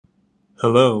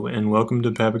Hello, and welcome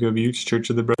to Papago Buttes Church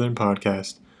of the Brethren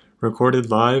podcast, recorded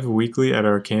live weekly at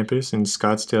our campus in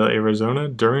Scottsdale, Arizona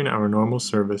during our normal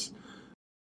service.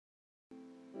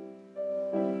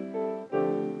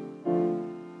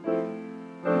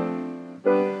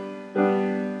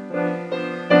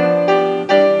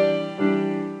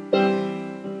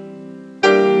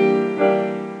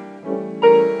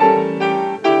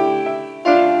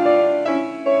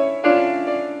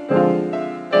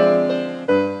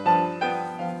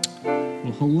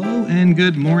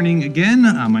 Good morning again.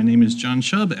 My name is John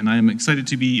Shubb, and I am excited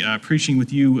to be preaching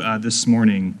with you this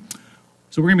morning.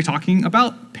 So we're going to be talking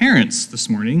about parents this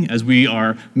morning as we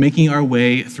are making our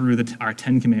way through our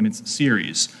Ten Commandments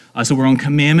series. So we're on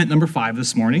commandment number 5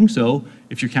 this morning. So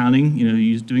if you're counting,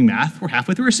 you're doing math, we're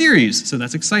halfway through our series. So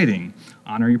that's exciting.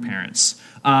 Honor your parents.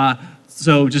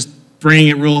 So just bringing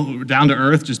it real down to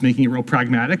earth, just making it real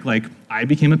pragmatic. Like, I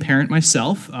became a parent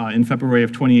myself in February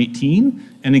of 2018,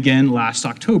 and again last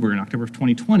October, in October of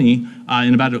 2020.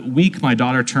 In about a week, my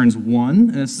daughter turns 1,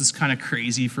 and this is kind of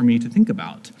crazy for me to think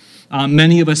about.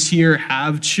 Many of us here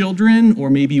have children,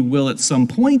 or maybe will at some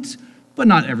point, but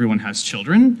not everyone has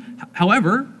children.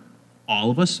 However, all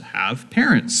of us have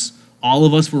parents. All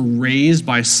of us were raised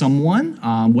by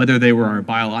someone, whether they were our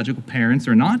biological parents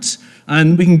or not.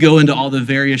 And we can go into all the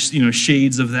various,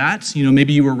 shades of that.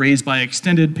 Maybe you were raised by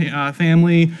extended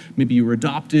family. Maybe you were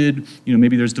adopted.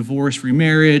 Maybe there's divorce,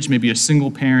 remarriage. Maybe a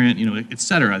single parent.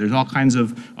 Etc. There's all kinds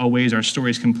of ways our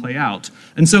stories can play out.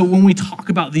 And so when we talk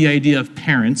about the idea of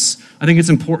parents, I think it's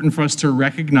important for us to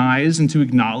recognize and to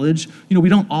acknowledge. We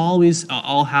don't always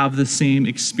all have the same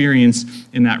experience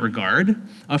in that regard.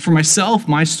 For myself,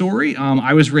 my story,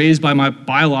 I was raised by my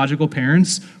biological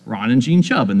parents, Ron and Jean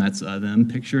Shubb, and that's them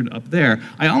pictured up there.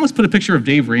 I almost put a picture of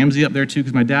Dave Ramsey up there too,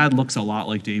 because my dad looks a lot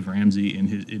like Dave Ramsey in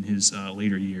his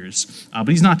later years, but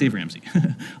he's not Dave Ramsey.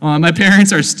 My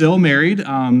parents are still married.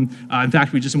 In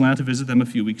fact, we just went out to visit them a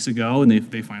few weeks ago, and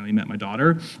they finally met my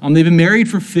daughter. They've been married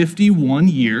for 51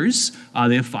 years.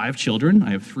 They have 5 children.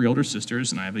 I have 3 older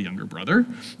sisters, and I have a younger brother.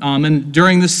 And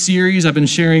during this series, I've been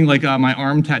sharing my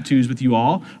arm tattoos with you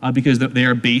all because they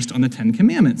are based on the 10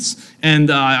 Commandments.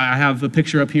 And I have a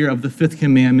picture up here of the 5th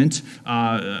commandment,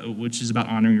 which is about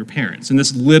honoring your parents. And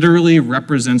this literally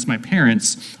represents my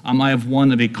parents. I have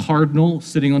one of a cardinal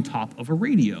sitting on top of a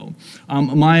radio.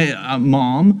 My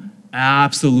mom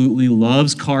absolutely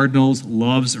loves cardinals,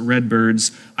 loves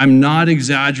redbirds. I'm not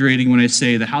exaggerating when I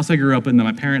say the house I grew up in that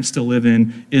my parents still live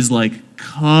in is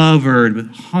covered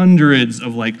with hundreds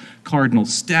of cardinal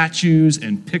statues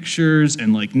and pictures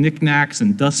and knickknacks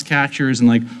and dust catchers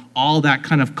and all that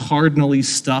kind of cardinal-y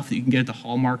stuff that you can get at the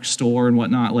Hallmark store and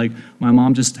whatnot. My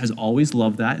mom just has always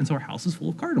loved that, and so our house is full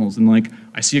of cardinals. And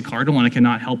I see a cardinal and I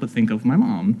cannot help but think of my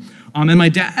mom. And my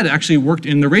dad actually worked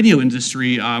in the radio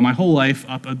industry my whole life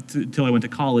up until I went to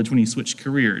college when he switched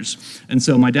careers. And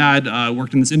so my dad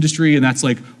worked in this industry, and that's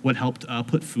what helped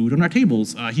put food on our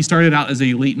tables. He started out as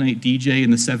a late-night DJ in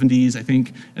the 70s, I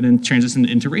think, and then transitioned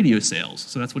into radio sales.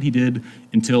 So that's what he did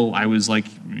until I was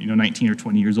 19 or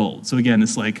 20 years old. So again,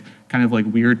 this kind of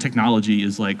weird technology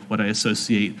is what I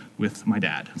associate with my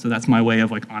dad. So that's my way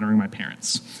of honoring my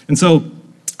parents. And so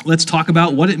let's talk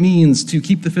about what it means to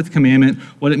keep the 5th commandment,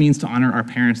 what it means to honor our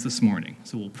parents this morning.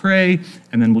 So we'll pray,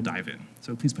 and then we'll dive in.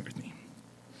 So please pray with me.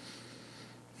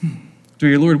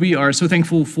 Dear Lord, we are so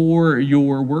thankful for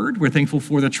your word. We're thankful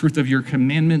for the truth of your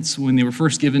commandments when they were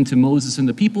first given to Moses and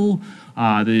the people,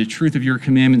 the truth of your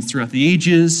commandments throughout the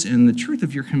ages, and the truth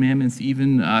of your commandments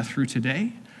even through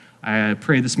today. I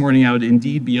pray this morning I would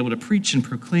indeed be able to preach and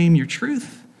proclaim your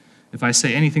truth. If I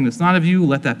say anything that's not of you,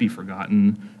 let that be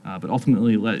forgotten. But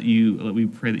ultimately, we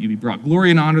pray that you be brought glory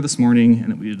and honor this morning,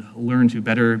 and that we would learn to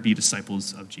better be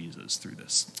disciples of Jesus through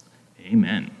this.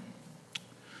 Amen.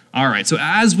 All right, so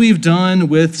as we've done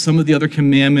with some of the other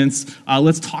commandments,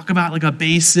 let's talk about a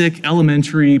basic,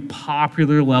 elementary,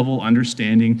 popular level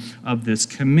understanding of this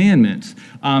commandment.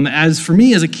 As for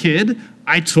me as a kid,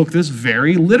 I took this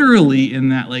very literally in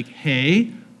that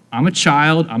hey, I'm a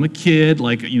child, I'm a kid,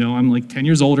 I'm 10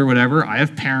 years old or whatever, I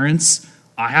have parents,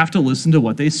 I have to listen to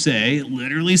what they say. It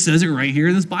literally says it right here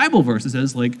in this Bible verse. It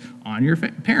says, honor your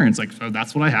parents. So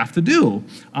that's what I have to do.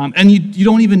 And you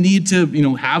don't even need to,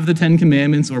 have the 10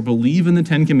 Commandments or believe in the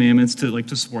 10 Commandments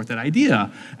to support that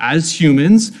idea. As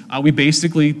humans, we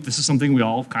basically, this is something we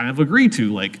all kind of agree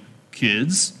to,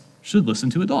 kids, should listen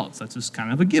to adults. That's just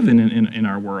kind of a given in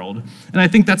our world. And I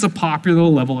think that's a popular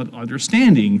level of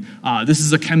understanding. This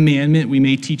is a commandment we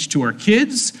may teach to our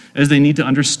kids as they need to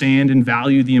understand and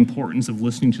value the importance of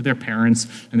listening to their parents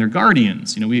and their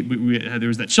guardians. You know, there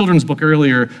was that children's book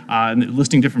earlier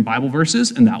listing different Bible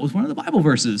verses, and that was one of the Bible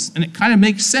verses. And it kind of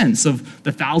makes sense of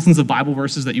the thousands of Bible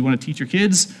verses that you want to teach your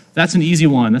kids. That's an easy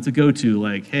one. That's a go-to.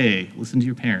 Like, hey, listen to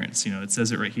your parents. You know, it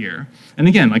says it right here. And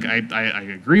again, like I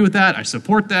agree with that. I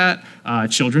support that.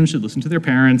 Children should listen to their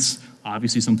parents.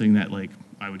 Obviously, something that like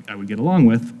I would get along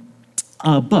with.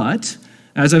 But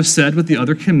as I've said with the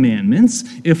other commandments,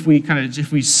 if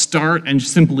we start and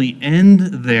simply end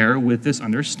there with this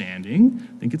understanding,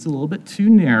 I think it's a little bit too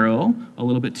narrow, a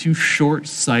little bit too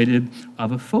short-sighted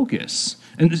of a focus.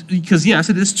 And because yes,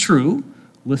 it is true.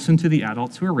 Listen to the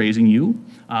adults who are raising you.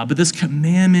 But this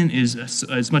commandment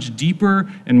is much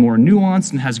deeper and more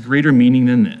nuanced and has greater meaning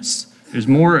than this. There's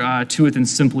more to it than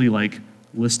simply like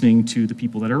listening to the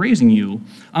people that are raising you.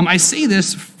 I say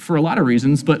this for a lot of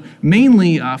reasons, but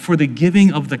mainly for the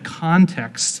giving of the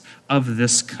context of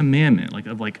this commandment,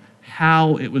 like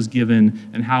how it was given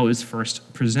and how it was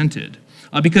first presented.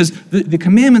 Because the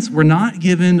commandments were not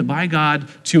given by God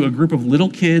to a group of little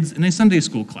kids in a Sunday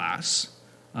school class.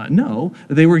 No,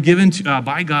 they were given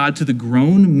by God to the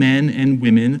grown men and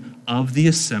women of the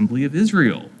assembly of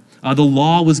Israel. The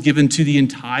law was given to the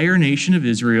entire nation of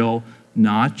Israel,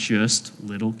 not just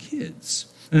little kids.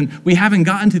 And we haven't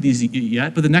gotten to these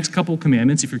yet, but the next couple of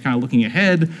commandments, if you're kind of looking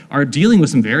ahead, are dealing with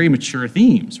some very mature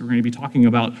themes. We're going to be talking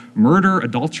about murder,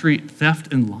 adultery,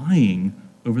 theft, and lying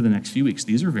over the next few weeks.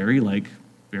 These are very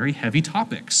heavy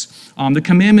topics. The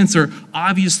commandments are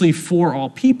obviously for all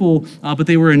people, but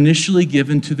they were initially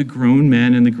given to the grown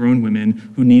men and the grown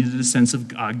women who needed a sense of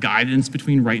guidance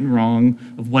between right and wrong,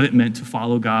 of what it meant to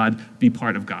follow God, be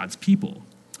part of God's people.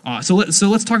 So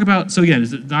let's talk about, so again,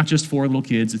 it's not just for little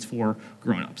kids, it's for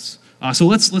grown-ups. So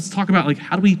let's talk about like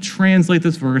how do we translate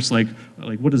this verse, like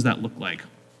what does that look like?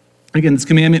 Again, this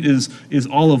commandment is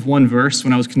all of one verse.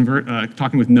 When I was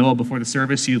talking with Noah before the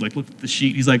service, he like looked at the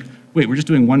sheet. He's like, "Wait, we're just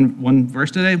doing one verse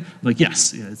today?" I'm like,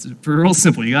 yes, yeah, it's real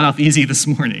simple. You got off easy this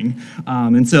morning,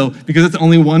 and so because it's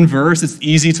only one verse, it's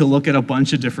easy to look at a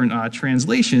bunch of different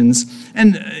translations.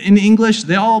 And in English,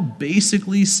 they all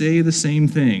basically say the same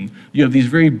thing. You have these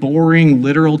very boring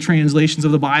literal translations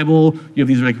of the Bible. You have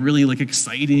these like really like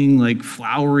exciting, like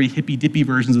flowery, hippy dippy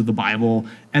versions of the Bible,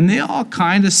 and they all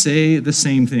kind of say the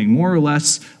same thing. More or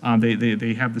less,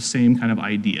 they have the same kind of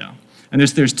idea. And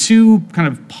there's two kind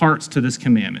of parts to this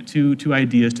commandment, two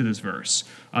ideas to this verse.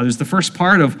 There's the first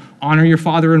part of honor your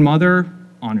father and mother,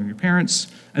 honor your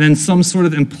parents, and then some sort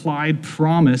of implied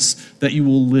promise that you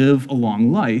will live a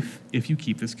long life if you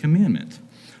keep this commandment.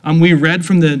 We read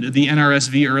from the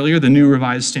NRSV earlier, the New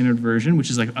Revised Standard Version,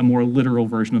 which is like a more literal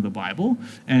version of the Bible.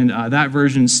 And that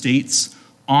version states,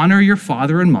 honor your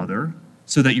father and mother,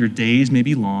 so that your days may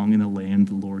be long in the land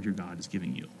the Lord your God is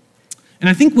giving you. And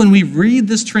I think when we read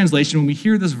this translation, when we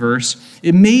hear this verse,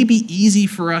 it may be easy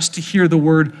for us to hear the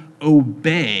word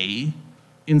obey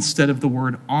instead of the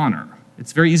word honor.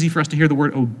 It's very easy for us to hear the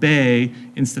word obey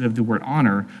instead of the word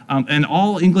honor. And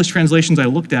all English translations I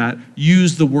looked at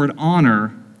use the word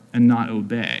honor and not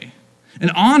obey. And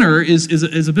honor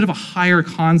is a bit of a higher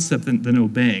concept than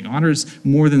obeying. Honor is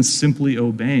more than simply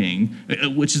obeying,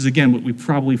 which is, again, what we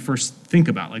probably first think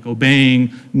about, like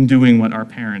obeying and doing what our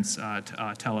parents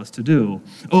tell us to do.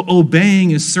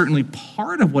 Obeying is certainly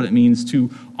part of what it means to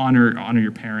honor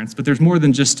your parents, but there's more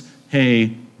than just,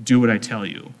 hey, do what I tell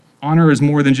you. Honor is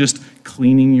more than just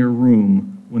cleaning your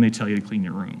room when they tell you to clean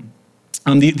your room.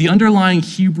 The underlying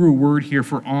Hebrew word here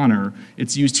for honor,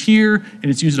 it's used here and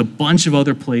it's used a bunch of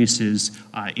other places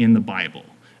in the Bible.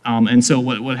 And so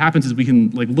what happens is we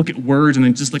can like look at words and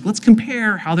then just like let's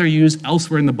compare how they're used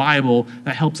elsewhere in the Bible.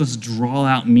 That helps us draw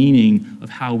out meaning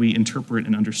of how we interpret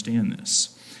and understand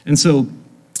this. And so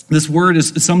this word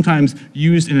is sometimes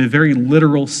used in a very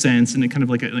literal sense, and kind of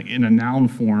like in a noun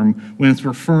form when it's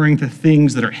referring to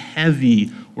things that are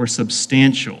heavy or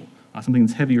substantial. Something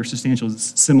that's heavy or substantial is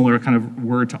a similar kind of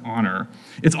word to honor.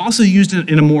 It's also used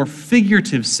in a more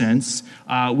figurative sense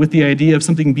with the idea of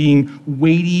something being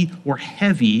weighty or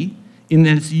heavy, in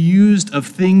that it's used of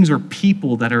things or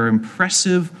people that are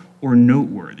impressive or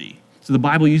noteworthy. So the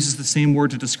Bible uses the same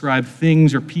word to describe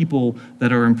things or people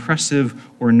that are impressive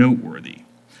or noteworthy.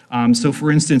 So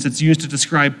for instance, it's used to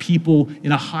describe people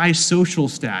in a high social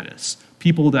status,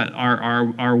 people that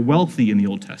are wealthy in the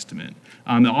Old Testament.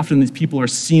 Often these people are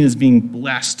seen as being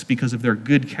blessed because of their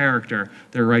good character,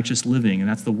 their righteous living, and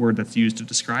that's the word that's used to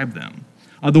describe them.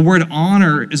 The word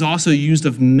honor is also used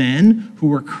of men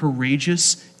who are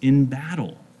courageous in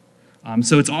battle.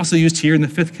 So it's also used here in the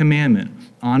fifth commandment,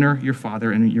 honor your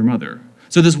father and your mother.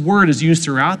 So this word is used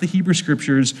throughout the Hebrew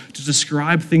scriptures to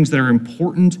describe things that are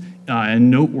important and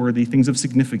noteworthy, things of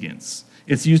significance.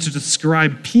 It's used to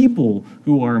describe people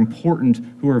who are important,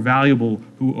 who are valuable,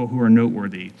 who are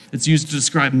noteworthy. It's used to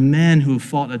describe men who have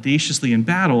fought audaciously in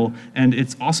battle, and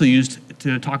it's also used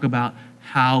to talk about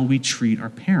how we treat our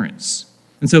parents.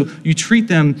 And so you treat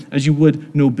them as you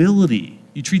would nobility.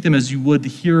 You treat them as you would the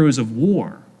heroes of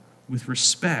war, with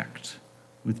respect,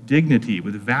 with dignity,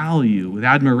 with value, with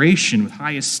admiration, with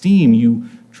high esteem. You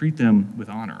treat them with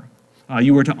honor.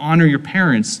 You were to honor your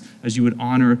parents as you would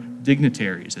honor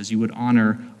dignitaries, as you would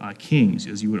honor kings,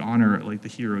 as you would honor like the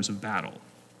heroes of battle.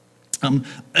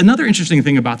 Another interesting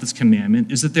thing about this commandment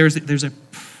is that there's a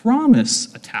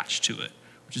promise attached to it,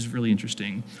 which is really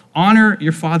interesting. Honor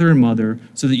your father and mother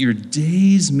so that your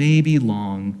days may be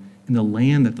long in the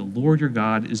land that the Lord your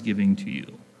God is giving to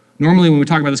you. Normally, when we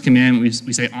talk about this commandment,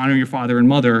 we say honor your father and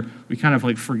mother. We kind of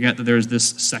like forget that there's this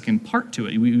second part to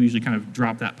it. We usually kind of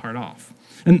drop that part off.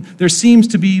 And there seems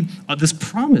to be this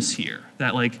promise here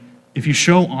that like if you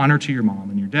show honor to your mom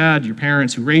and your dad, your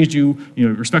parents who raised you,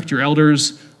 respect your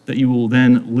elders, that you will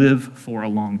then live for a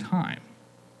long time.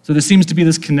 So there seems to be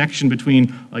this connection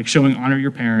between like showing honor to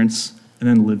your parents and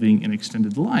then living an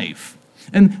extended life.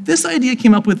 And this idea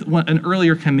came up with an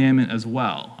earlier commandment as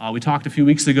well. We talked a few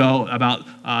weeks ago about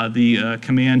the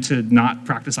command to not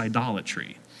practice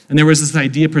idolatry. And there was this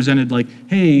idea presented like,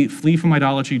 hey, flee from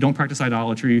idolatry, don't practice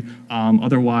idolatry,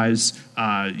 otherwise,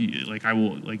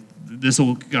 this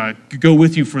will go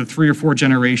with you for 3 or 4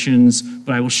 generations,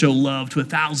 but I will show love to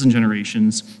 1,000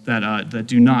 generations that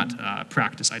do not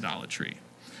practice idolatry.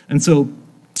 And so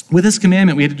with this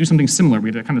commandment, we had to do something similar. We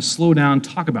had to kind of slow down,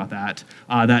 talk about that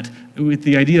with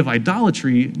the idea of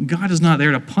idolatry, God is not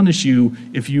there to punish you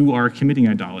if you are committing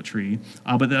idolatry,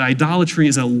 but that idolatry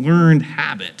is a learned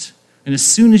habit. And as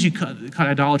soon as you cut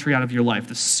idolatry out of your life,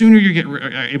 the sooner you're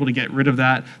able to get rid of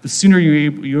that, the sooner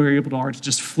you're able to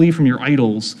just flee from your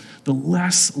idols, the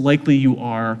less likely you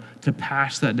are to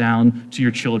pass that down to your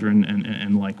children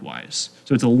and likewise.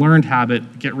 So it's a learned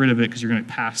habit. Get rid of it because you're going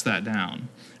to pass that down.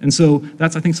 And so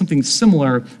that's, I think, something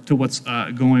similar to what's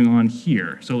going on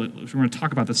here. So we're going to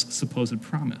talk about this supposed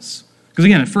promise. Because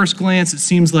again, at first glance, it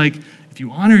seems like if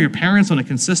you honor your parents on a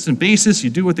consistent basis, you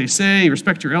do what they say, you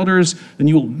respect your elders, then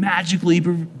you will magically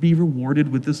be rewarded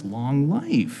with this long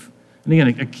life. And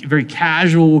again, a very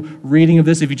casual reading of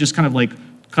this, if you just kind of like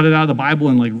cut it out of the Bible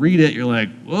and like read it, you're like,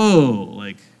 whoa,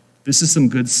 like this is some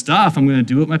good stuff. I'm going to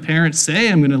do what my parents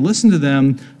say. I'm going to listen to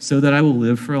them so that I will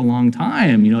live for a long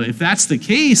time. If that's the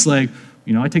case, like,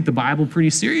 I take the Bible pretty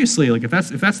seriously. Like if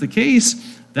that's the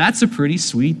case, that's a pretty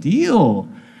sweet deal.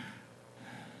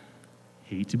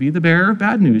 Hate to be the bearer of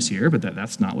bad news here, but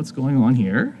that's not what's going on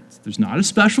here. There's not a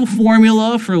special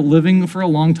formula for living for a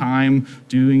long time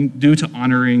due to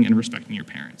honoring and respecting your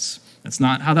parents. That's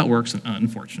not how that works,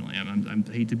 unfortunately.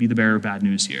 I hate to be the bearer of bad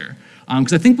news here.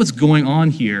 Because I think what's going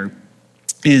on here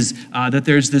is that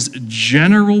there's this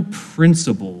general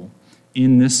principle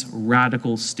in this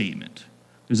radical statement.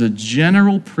 There's a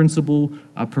general principle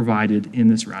provided in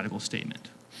this radical statement.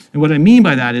 And what I mean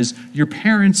by that is your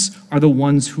parents are the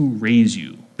ones who raise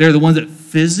you. They're the ones that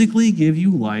physically give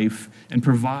you life and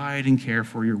provide and care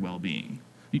for your well-being.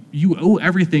 You owe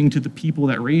everything to the people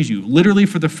that raise you. Literally,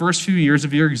 for the first few years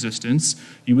of your existence,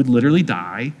 you would literally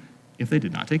die if they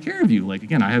did not take care of you. Like,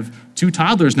 again, I have 2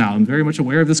 toddlers now. I'm very much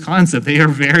aware of this concept. They are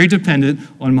very dependent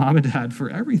on mom and dad for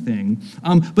everything.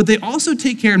 But they also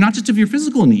take care not just of your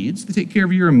physical needs, they take care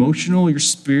of your emotional, your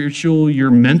spiritual,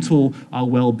 your mental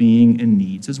well-being and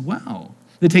needs as well.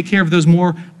 They take care of those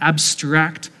more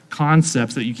abstract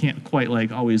concepts that you can't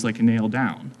quite always nail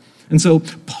down. And so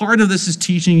part of this is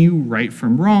teaching you right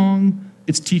from wrong.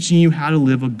 It's teaching you how to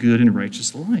live a good and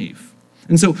righteous life.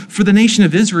 And so for the nation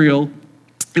of Israel,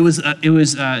 it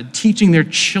was teaching their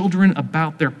children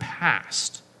about their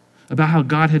past, about how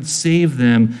God had saved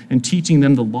them and teaching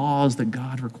them the laws that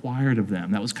God required of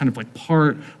them. That was kind of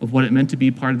part of what it meant to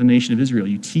be part of the nation of Israel.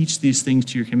 You teach these things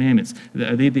to your commandments.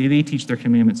 They teach their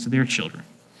commandments to their children.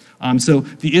 So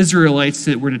the Israelites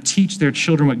were to teach their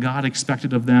children what God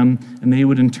expected of them, and they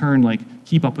would in turn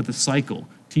keep up with the cycle,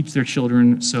 teach their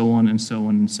children, so on and so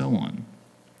on and so on.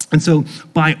 And so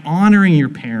by honoring your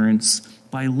parents,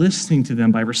 by listening to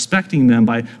them, by respecting them,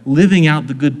 by living out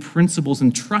the good principles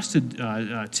entrusted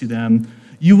to them,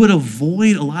 you would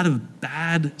avoid a lot of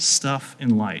bad stuff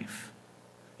in life.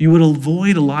 You would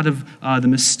avoid a lot of the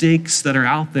mistakes that are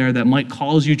out there that might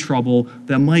cause you trouble,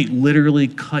 that might literally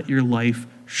cut your life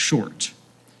short.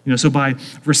 So by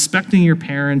respecting your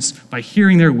parents, by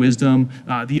hearing their wisdom,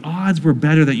 the odds were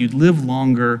better that you'd live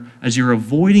longer as you're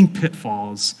avoiding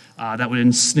pitfalls that would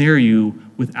ensnare you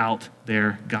without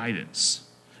their guidance.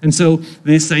 And so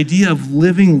this idea of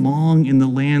living long in the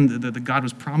land that God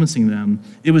was promising them,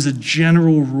 it was a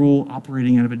general rule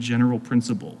operating out of a general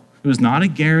principle. It was not a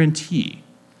guarantee.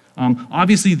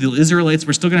 Obviously, the Israelites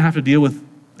were still going to have to deal with,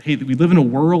 hey, we live in a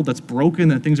world that's broken,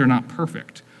 that things are not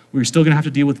perfect. We're still going to have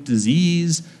to deal with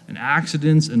disease and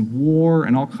accidents and war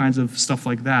and all kinds of stuff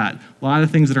like that. A lot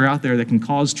of things that are out there that can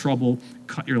cause trouble,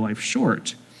 cut your life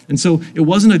short. And so it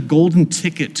wasn't a golden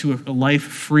ticket to a life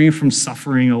free from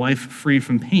suffering, a life free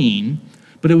from pain,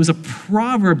 but it was a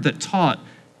proverb that taught,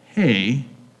 hey,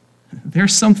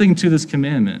 there's something to this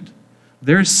commandment.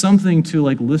 There's something to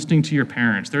listening to your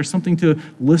parents. There's something to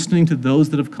listening to those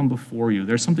that have come before you.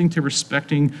 There's something to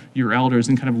respecting your elders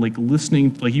and kind of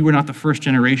listening, you were not the first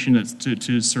generation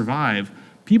to survive.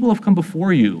 People have come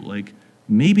before you.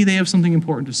 Maybe they have something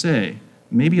important to say.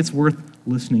 Maybe it's worth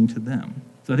listening to them.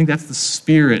 So I think that's the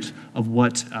spirit of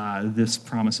what this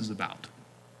promise is about.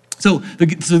 So the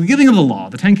giving of the law,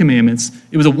 the Ten Commandments,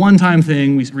 it was a one-time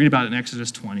thing. We read about it in Exodus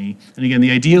 20. And again,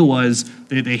 the idea was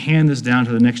they hand this down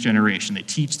to the next generation. They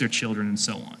teach their children and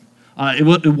so on.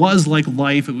 It was like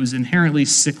life. It was inherently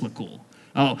cyclical.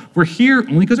 We're here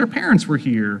only because our parents were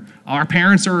here. Our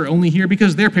parents are only here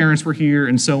because their parents were here,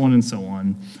 and so on and so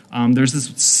on. There's this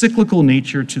cyclical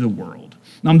nature to the world.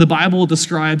 The Bible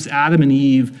describes Adam and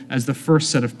Eve as the first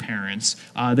set of parents.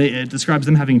 It describes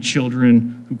them having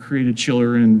children who created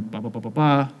children, blah, blah, blah, blah,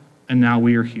 blah, and now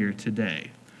we are here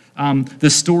today.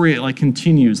 This story,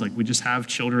 continues. We just have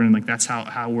children, and that's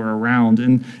how we're around.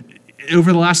 And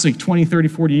over the last 20, 30,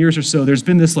 40 years or so, there's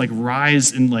been this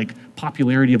rise in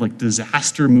popularity of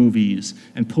disaster movies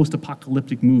and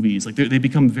post-apocalyptic movies. They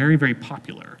become very, very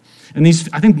popular. And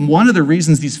I think one of the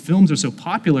reasons these films are so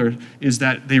popular is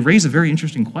that they raise a very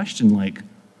interesting question,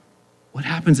 what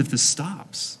happens if this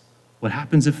stops? What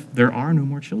happens if there are no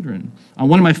more children?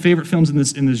 One of my favorite films in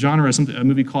this genre is a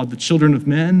movie called The Children of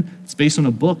Men. It's based on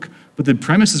a book, but the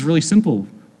premise is really simple.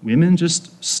 Women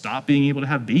just stop being able to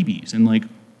have babies, and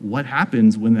what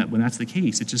happens when that's the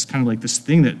case? It's just kind of this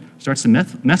thing that starts to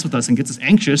mess with us and gets us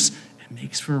anxious. It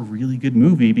makes for a really good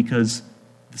movie because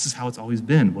this is how it's always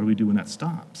been. What do we do when that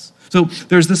stops? So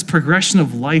there's this progression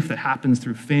of life that happens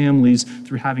through families,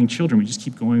 through having children. We just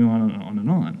keep going on and on and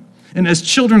on. And as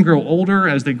children grow older,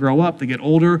 as they grow up, they get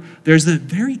older, there's a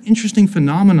very interesting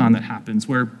phenomenon that happens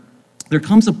where there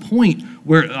comes a point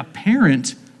where a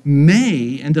parent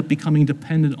may end up becoming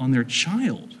dependent on their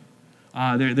child.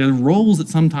 There are roles that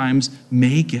sometimes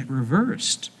may get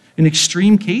reversed. In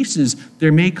extreme cases,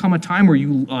 there may come a time where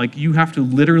you have to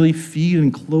literally feed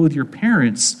and clothe your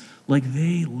parents like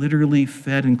they literally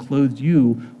fed and clothed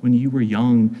you when you were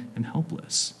young and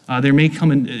helpless. There may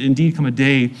indeed come a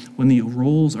day when the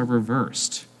roles are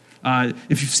reversed.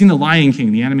 If you've seen The Lion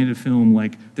King, the animated film,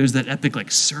 there's that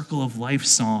epic Circle of Life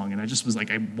song, and I just was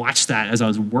I watched that as I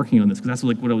was working on this because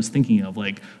that's what I was thinking of,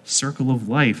 Circle of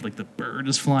Life, the bird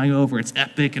is flying over, it's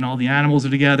epic, and all the animals are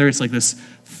together. It's this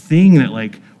thing that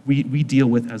we deal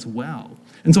with as well.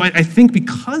 And so I think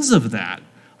because of that,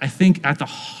 I think at the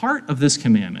heart of this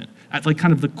commandment, at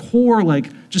kind of the core,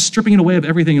 just stripping it away of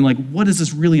everything and what is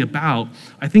this really about?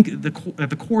 I think at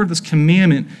the core of this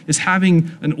commandment is having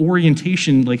an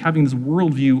orientation, having this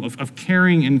worldview of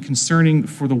caring and concerning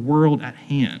for the world at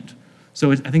hand.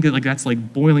 So I think that that's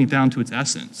boiling down to its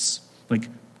essence,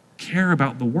 care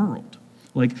about the world.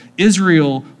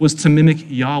 Israel was to mimic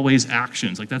Yahweh's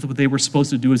actions. That's what they were supposed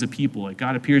to do as a people.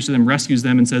 God appears to them, rescues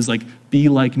them, and says, be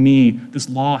like me. This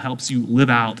law helps you live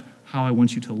out how I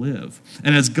want you to live.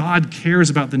 And as God cares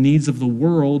about the needs of the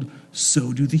world,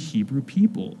 so do the Hebrew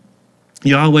people.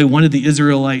 Yahweh wanted the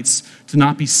Israelites to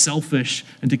not be selfish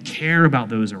and to care about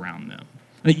those around them.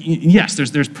 Yes,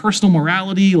 there's personal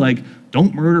morality,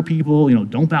 don't murder people,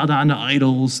 don't bow down to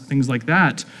idols, things like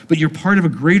that. But you're part of a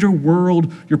greater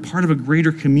world, you're part of a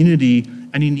greater community,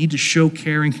 and you need to show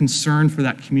care and concern for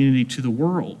that community to the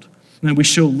world. And we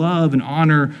show love and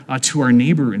honor to our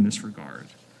neighbor in this regard.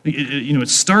 It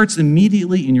starts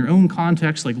immediately in your own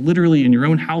context, literally in your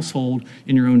own household,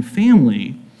 in your own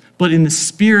family. But in the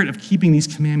spirit of keeping these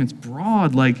commandments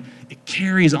broad, it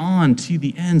carries on to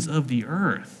the ends of the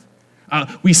earth.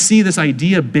 We see this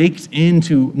idea baked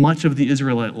into much of the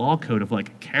Israelite law code of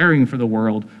caring for the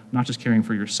world, not just caring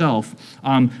for yourself.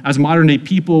 As modern day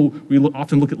people, we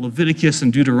often look at Leviticus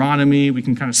and Deuteronomy. We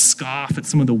can kind of scoff at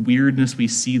some of the weirdness we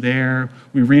see there.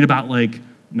 We read about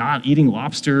not eating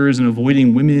lobsters and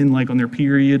avoiding women like on their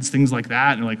periods, things like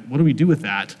that. And like, what do we do with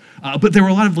that? But there were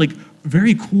a lot of like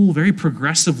very cool, very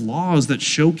progressive laws that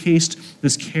showcased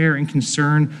this care and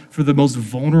concern for the most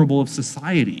vulnerable of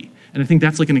society. And I think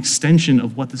that's like an extension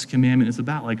of what this commandment is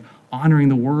about, like honoring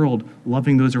the world,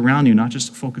 loving those around you, not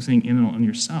just focusing in on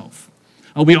yourself.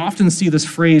 We often see this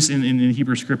phrase in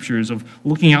Hebrew scriptures of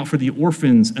looking out for the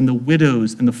orphans and the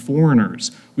widows and the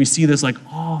foreigners. We see this like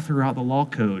all throughout the law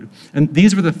code. And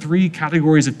these were the three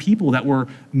categories of people that were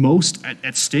most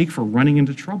at stake for running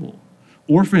into trouble.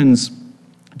 Orphans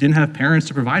didn't have parents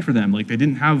to provide for them. Like they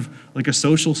didn't have like a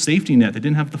social safety net. They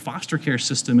didn't have the foster care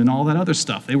system and all that other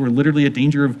stuff. They were literally at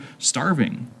danger of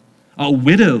starving.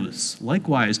 Widows,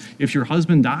 likewise, if your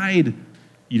husband died,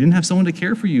 you didn't have someone to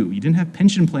care for you. You didn't have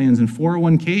pension plans and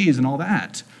 401ks and all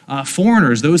that.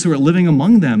 Foreigners, those who were living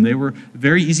among them, they were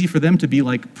very easy for them to be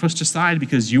like pushed aside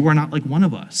because you are not like one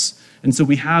of us. And so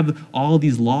we have all of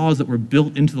these laws that were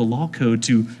built into the law code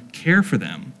to care for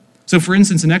them. So for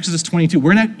instance, in Exodus 22,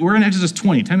 we're in Exodus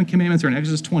 20. 10 Commandments are in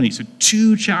Exodus 20. So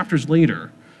 2 chapters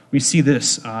later, we see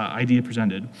this idea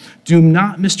presented. Do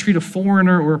not mistreat a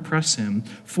foreigner or oppress him,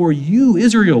 for you,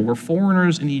 Israel, were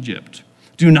foreigners in Egypt.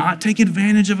 Do not take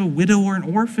advantage of a widow or an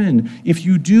orphan. If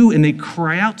you do, and they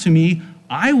cry out to me,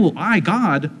 I,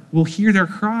 God, will hear their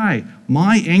cry.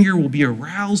 My anger will be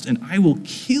aroused, and I will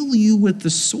kill you with the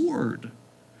sword.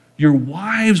 Your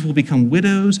wives will become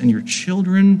widows, and your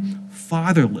children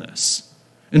fatherless.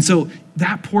 And so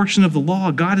that portion of the law,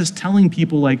 God is telling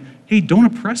people like, hey, don't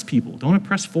oppress people. Don't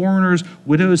oppress foreigners,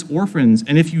 widows, orphans.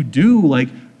 And if you do, like,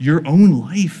 your own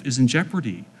life is in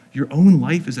jeopardy. Your own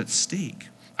life is at stake.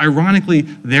 Ironically,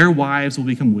 their wives will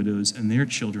become widows and their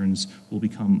children will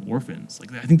become orphans.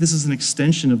 Like, I think this is an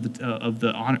extension of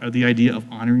the idea of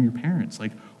honoring your parents.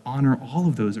 Like, honor all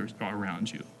of those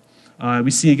around you.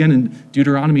 We see again in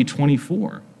Deuteronomy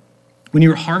 24. When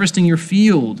you're harvesting your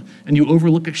field and you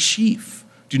overlook a sheaf,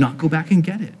 do not go back and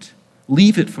get it.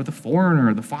 Leave it for the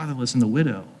foreigner, the fatherless, and the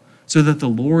widow, so that the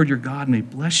Lord your God may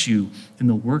bless you in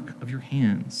the work of your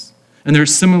hands. And they're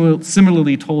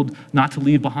similarly told not to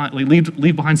leave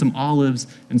behind some olives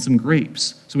and some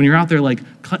grapes. So when you're out there like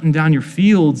cutting down your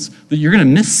fields, you're going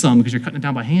to miss some because you're cutting it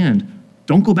down by hand.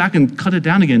 Don't go back and cut it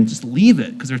down again. Just leave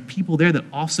it because there's people there that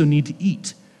also need to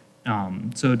eat.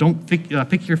 So don't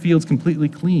pick your fields completely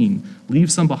clean.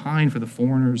 Leave some behind for the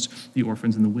foreigners, the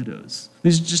orphans, and the widows.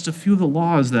 These are just a few of the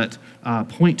laws that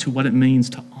point to what it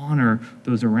means to honor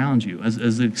those around you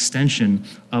as an extension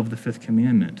of the fifth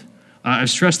commandment.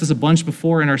 I've stressed this a bunch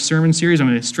before in our sermon series. I'm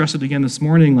going to stress it again this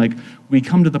morning. Like, we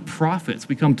come to the prophets.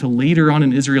 We come to later on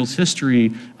in Israel's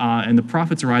history, and the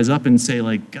prophets rise up and say,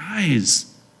 like,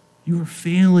 guys, you are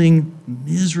failing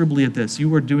miserably at this.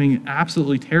 You are doing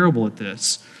absolutely terrible at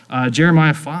this.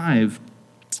 Jeremiah 5,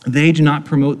 they do not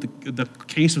promote the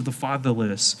case of the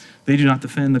fatherless. They do not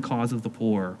defend the cause of the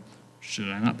poor. Should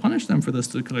I not punish them for this,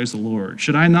 declares the Lord?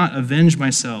 Should I not avenge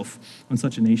myself on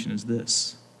such a nation as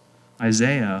this?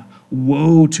 Isaiah,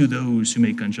 woe to those who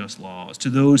make unjust laws, to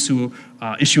those who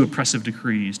issue oppressive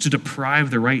decrees, to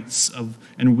deprive the rights of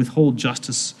and withhold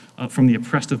justice from the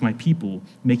oppressed of my people,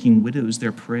 making widows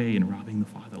their prey and robbing the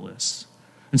fatherless.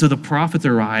 And so the prophets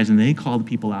arise and they call the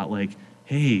people out like,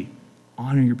 hey,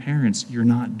 honor your parents. You're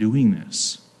not doing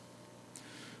this.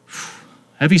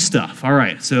 Heavy stuff. All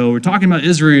right, so we're talking about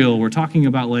Israel. We're talking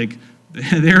about like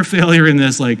their failure in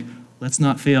this, like, let's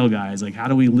not fail, guys. Like, how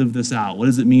do we live this out? What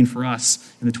does it mean for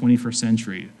us in the 21st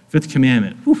century? Fifth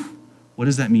commandment. What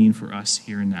does that mean for us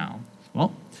here and now?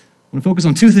 Well, I want to focus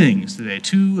on two things today,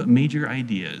 two major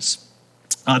ideas.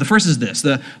 The first is this.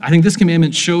 I think this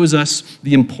commandment shows us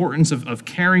the importance of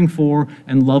caring for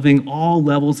and loving all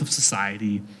levels of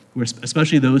society,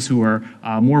 especially those who are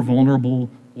more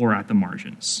vulnerable or at the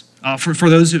margins. For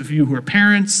those of you who are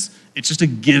parents, it's just a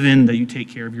given that you take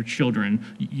care of your children.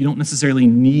 You don't necessarily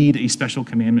need a special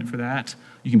commandment for that.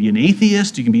 You can be an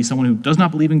atheist, you can be someone who does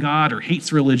not believe in God or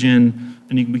hates religion,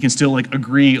 and we can still like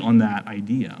agree on that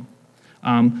idea.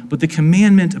 But the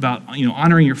commandment about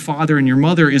honoring your father and your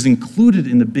mother is included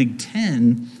in the Big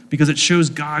Ten because it shows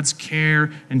God's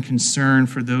care and concern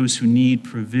for those who need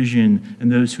provision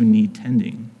and those who need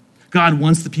tending. God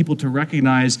wants the people to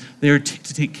recognize they are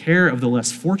to take care of the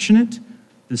less fortunate.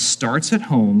 This starts at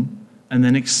home and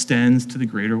then extends to the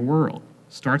greater world.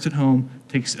 Starts at home,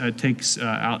 takes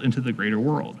out into the greater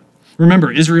world.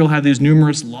 Remember, Israel had these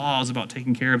numerous laws about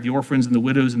taking care of the orphans and the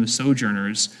widows and the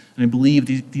sojourners, and I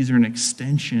believe these are an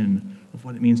extension of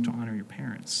what it means to honor your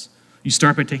parents. You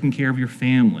start by taking care of your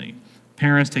family.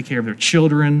 Parents take care of their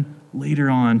children, later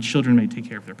on children may take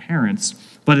care of their parents,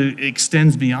 but it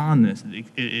extends beyond this.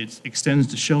 It extends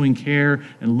to showing care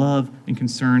and love and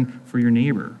concern for your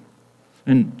neighbor.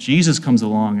 And Jesus comes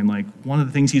along, and like one of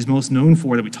the things he's most known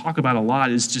for that we talk about a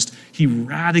lot is just he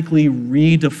radically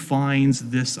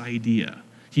redefines this idea.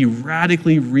 He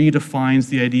radically redefines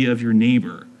the idea of your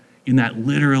neighbor in that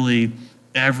literally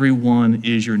everyone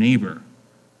is your neighbor.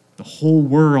 The whole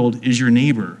world is your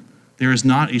neighbor. There is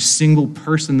not a single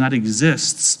person that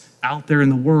exists out there in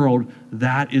the world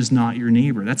that is not your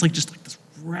neighbor. That's like just like this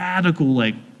radical,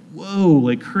 like, whoa,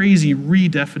 like crazy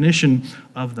redefinition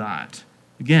of that.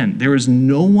 Again, there is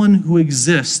no one who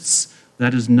exists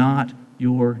that is not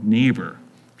your neighbor.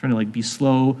 I'm trying to like be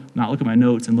slow, not look at my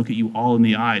notes, and look at you all in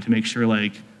the eye to make sure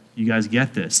like you guys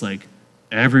get this. Like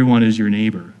everyone is your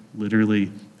neighbor,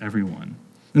 literally everyone.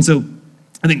 And so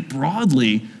I think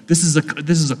broadly, this is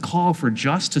a call for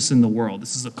justice in the world.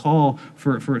 This is a call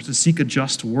for to seek a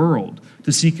just world,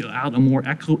 to seek out a more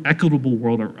equitable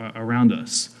world around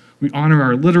us. We honor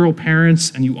our literal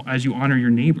parents as you honor your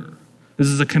neighbor. This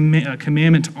is a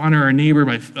commandment to honor our neighbor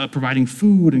by providing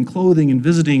food and clothing and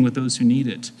visiting with those who need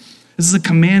it. This is a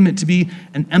commandment to be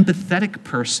an empathetic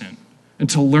person and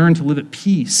to learn to live at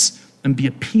peace and be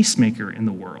a peacemaker in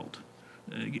the world.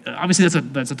 Obviously,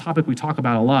 that's a topic we talk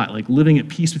about a lot, like living at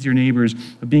peace with your neighbors,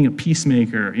 being a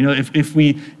peacemaker. You know, if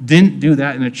we didn't do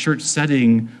that in a church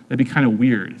setting, that'd be kind of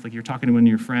weird. Like you're talking to one of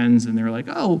your friends, and they're like,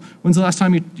 "Oh, when's the last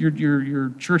time your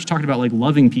church talked about like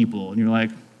loving people?" And you're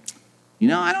like, "You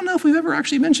know, I don't know if we've ever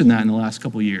actually mentioned that in the last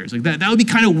couple of years." Like that would be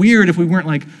kind of weird if we weren't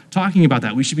like talking about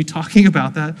that. We should be talking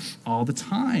about that all the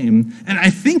time. And I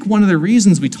think one of the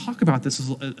reasons we talk about this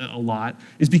a lot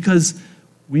is because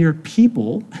we are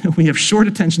people, we have short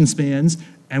attention spans,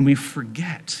 and we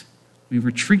forget. We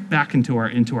retreat back into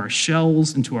our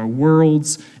shells, into our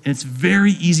worlds, and it's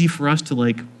very easy for us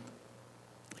to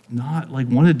not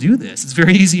want to do this. It's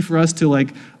very easy for us to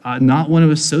not want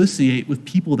to associate with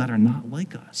people that are not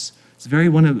like us. It's very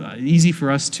easy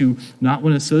for us to not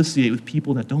want to associate with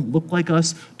people that don't look like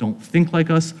us, don't think like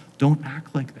us, don't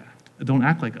act like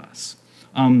us.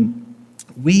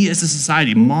 We as a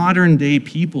society, modern day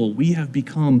people, we have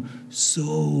become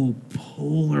so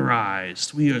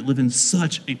polarized. We live in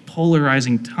such a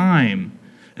polarizing time.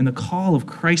 And the call of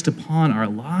Christ upon our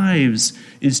lives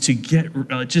is to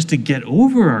get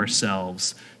over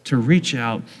ourselves, to reach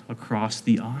out across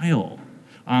the aisle.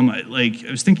 I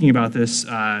was thinking about this,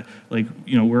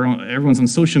 everyone's on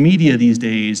social media these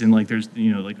days, and there's,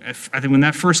 I think when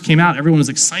that first came out, everyone was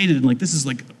excited and this is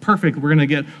perfect. We're gonna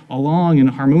get along in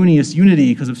harmonious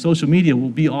unity because of social media. We'll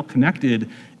be all connected,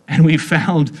 and we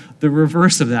found the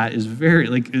reverse of that is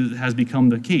it has become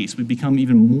the case. We've become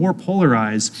even more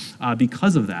polarized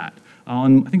because of that.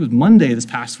 On I think it was Monday this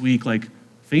past week,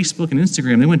 Facebook and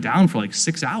Instagram, they went down for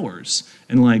 6 hours.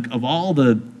 And of all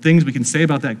the things we can say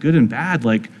about that, good and bad,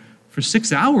 for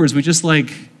 6 hours, we just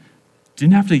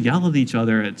didn't have to yell at each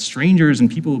other, at strangers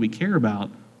and people that we care about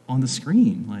on the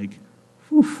screen.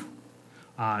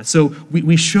 So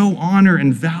we show honor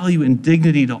and value and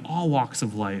dignity to all walks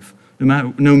of life,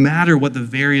 no matter what the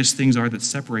various things are that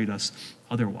separate us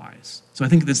otherwise. So I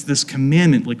think this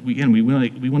commandment, we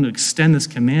want to extend this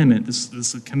commandment,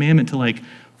 this commandment to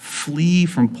flee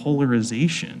from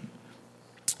polarization.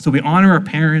 So we honor our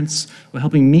parents by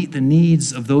helping meet the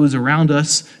needs of those around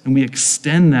us, and we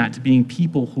extend that to being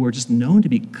people who are just known to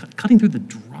be cutting through the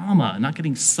drama, not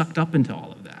getting sucked up into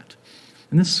all of that.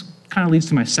 And this kind of leads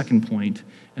to my second point,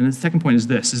 and the second point is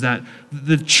this, is that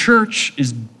the church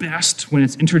is best when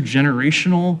it's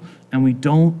intergenerational and we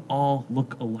don't all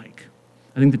look alike.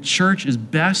 I think the church is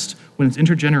best when it's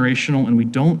intergenerational and we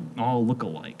don't all look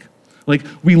alike.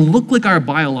 We look like our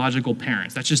biological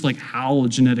parents. That's just how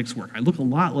genetics work. I look a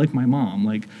lot like my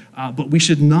mom, but we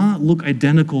should not look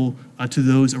identical to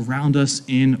those around us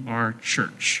in our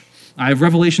church. I have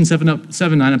Revelation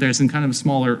 7:9 up there. It's in kind of a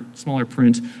smaller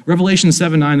print. Revelation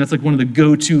 7:9, that's one of the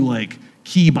go-to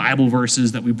key Bible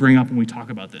verses that we bring up when we talk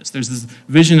about this. There's this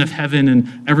vision of heaven,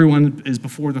 and everyone is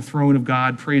before the throne of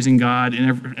God, praising God,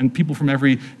 and people from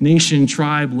every nation,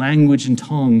 tribe, language, and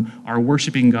tongue are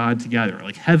worshiping God together.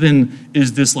 Heaven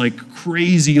is this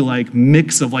crazy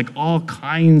mix of all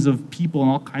kinds of people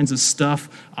and all kinds of stuff,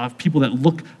 of people that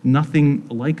look nothing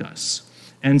like us.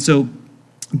 And so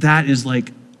that is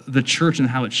the church and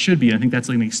how it should be. I think that's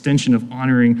an extension of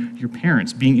honoring your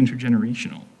parents, being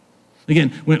intergenerational.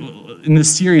 Again, in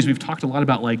this series, we've talked a lot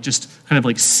about just kind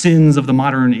of sins of the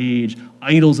modern age,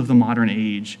 idols of the modern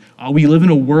age. We live in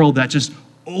a world that just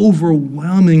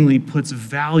overwhelmingly puts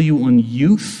value on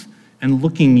youth and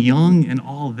looking young and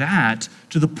all that,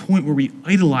 to the point where we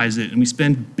idolize it and we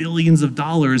spend billions of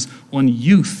dollars on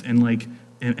youth and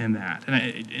that.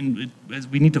 As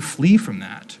we need to flee from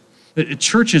that. At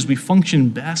churches, we function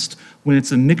best when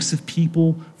it's a mix of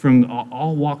people from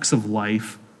all walks of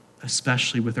life,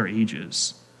 especially with our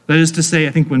ages. That is to say,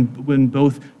 I think when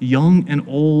both young and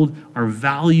old are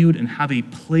valued and have a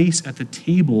place at the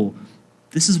table,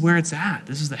 this is where it's at.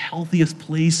 This is the healthiest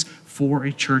place for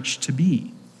a church to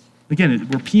be. Again,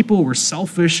 we're people, we're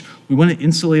selfish, we want to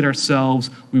insulate ourselves,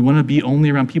 we want to be only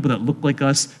around people that look like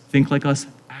us, think like us,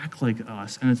 act like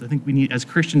us. And I think we need, as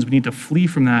Christians, we need to flee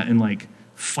from that and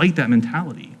fight that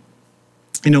mentality.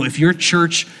 If your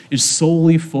church is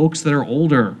solely folks that are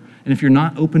older, and if you're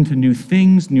not open to new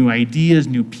things, new ideas,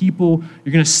 new people,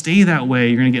 you're going to stay that way.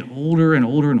 You're going to get older and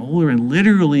older and older, and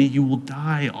literally you will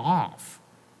die off.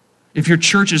 If your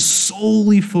church is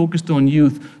solely focused on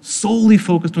youth, solely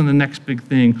focused on the next big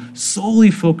thing, solely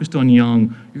focused on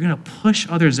young, you're going to push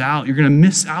others out. You're going to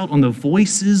miss out on the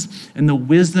voices and the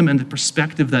wisdom and the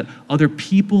perspective that other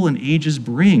people and ages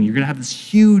bring. You're going to have this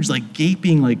huge,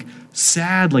 gaping,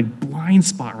 sad, blind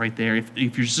spot right there if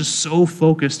you're just so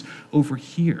focused over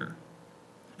here.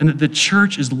 And that the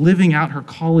church is living out her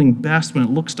calling best when it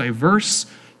looks diverse.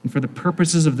 And for the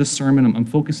purposes of this sermon, I'm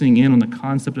focusing in on the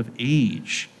concept of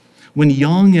age. When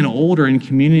young and old are in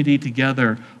community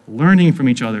together, learning from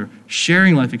each other,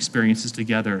 sharing life experiences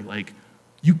together,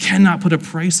 you cannot put a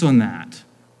price on that.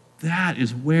 That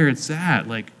is where it's at,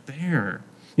 there.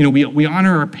 We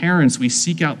honor our parents. We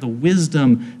seek out the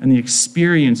wisdom and the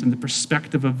experience and the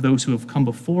perspective of those who have come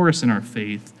before us in our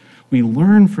faith. We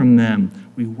learn from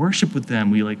them. We worship with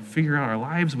them. We figure out our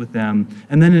lives with them.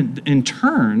 And then in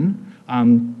turn,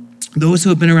 those who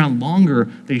have been around longer,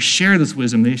 they share this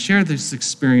wisdom, they share this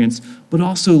experience, but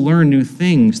also learn new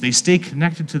things. They stay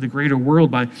connected to the greater world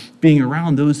by being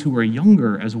around those who are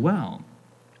younger as well.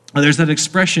 There's that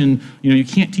expression, you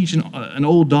can't teach an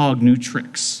old dog new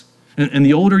tricks. And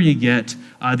the older you get,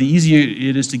 the easier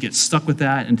it is to get stuck with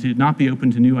that and to not be open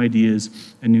to new ideas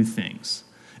and new things.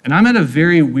 And I'm at a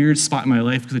very weird spot in my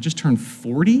life because I just turned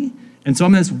 40, and so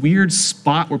I'm in this weird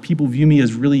spot where people view me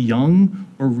as really young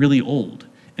or really old.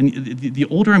 And the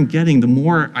older I'm getting, the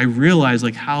more I realize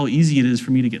how easy it is for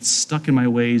me to get stuck in my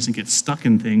ways and get stuck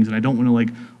in things, and I don't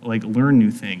want to learn new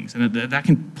things. And that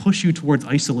can push you towards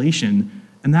isolation,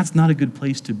 and that's not a good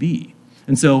place to be.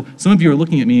 And so some of you are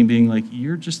looking at me and being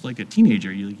you're just a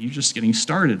teenager. You're just getting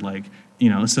started,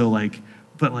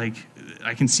 but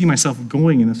I can see myself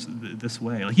going in this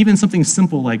way. Even something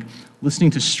simple like listening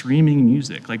to streaming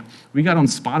music. We got on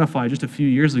Spotify just a few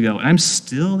years ago, and I'm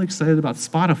still excited about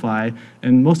Spotify,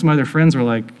 and most of my other friends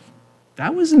are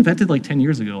that was invented 10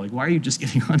 years ago. Why are you just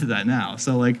getting onto that now?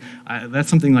 So that's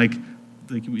something I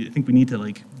think we need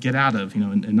to get out of,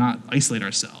 and not isolate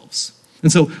ourselves.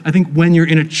 And so I think when you're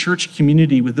in a church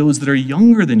community with those that are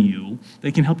younger than you,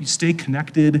 they can help you stay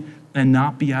connected and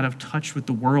not be out of touch with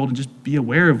the world and just be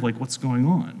aware of what's going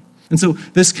on. And so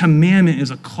this commandment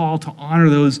is a call to honor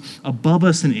those above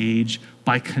us in age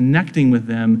by connecting with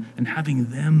them and having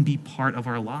them be part of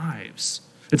our lives.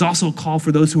 It's also a call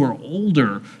for those who are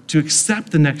older to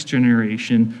accept the next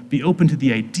generation, be open to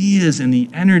the ideas and the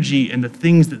energy and the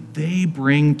things that they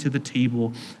bring to the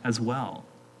table as well.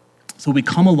 So we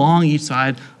come along each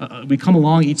side,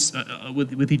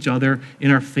 with each other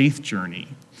in our faith journey.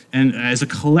 And as a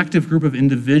collective group of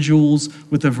individuals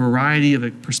with a variety of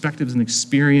perspectives and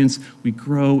experience, we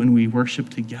grow and we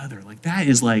worship together. That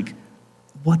is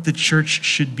what the church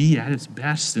should be at its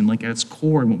best and at its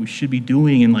core, and what we should be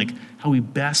doing, and how we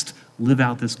best live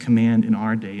out this command in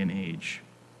our day and age.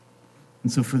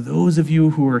 And so for those of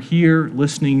you who are here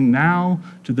listening now,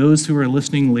 to those who are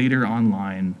listening later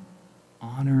online,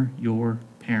 honor your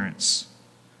parents.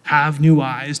 Have new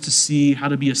eyes to see how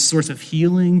to be a source of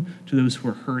healing to those who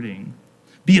are hurting.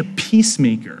 Be a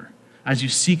peacemaker as you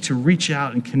seek to reach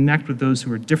out and connect with those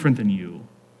who are different than you.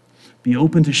 Be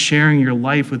open to sharing your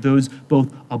life with those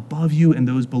both above you and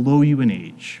those below you in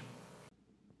age.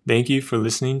 Thank you for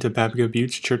listening to Papago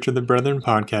Buttes Church of the Brethren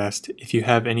podcast. If you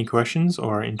have any questions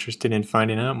or are interested in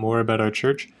finding out more about our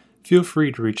church, feel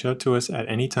free to reach out to us at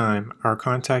any time. Our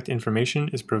contact information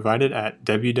is provided at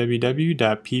www.pbcob.org.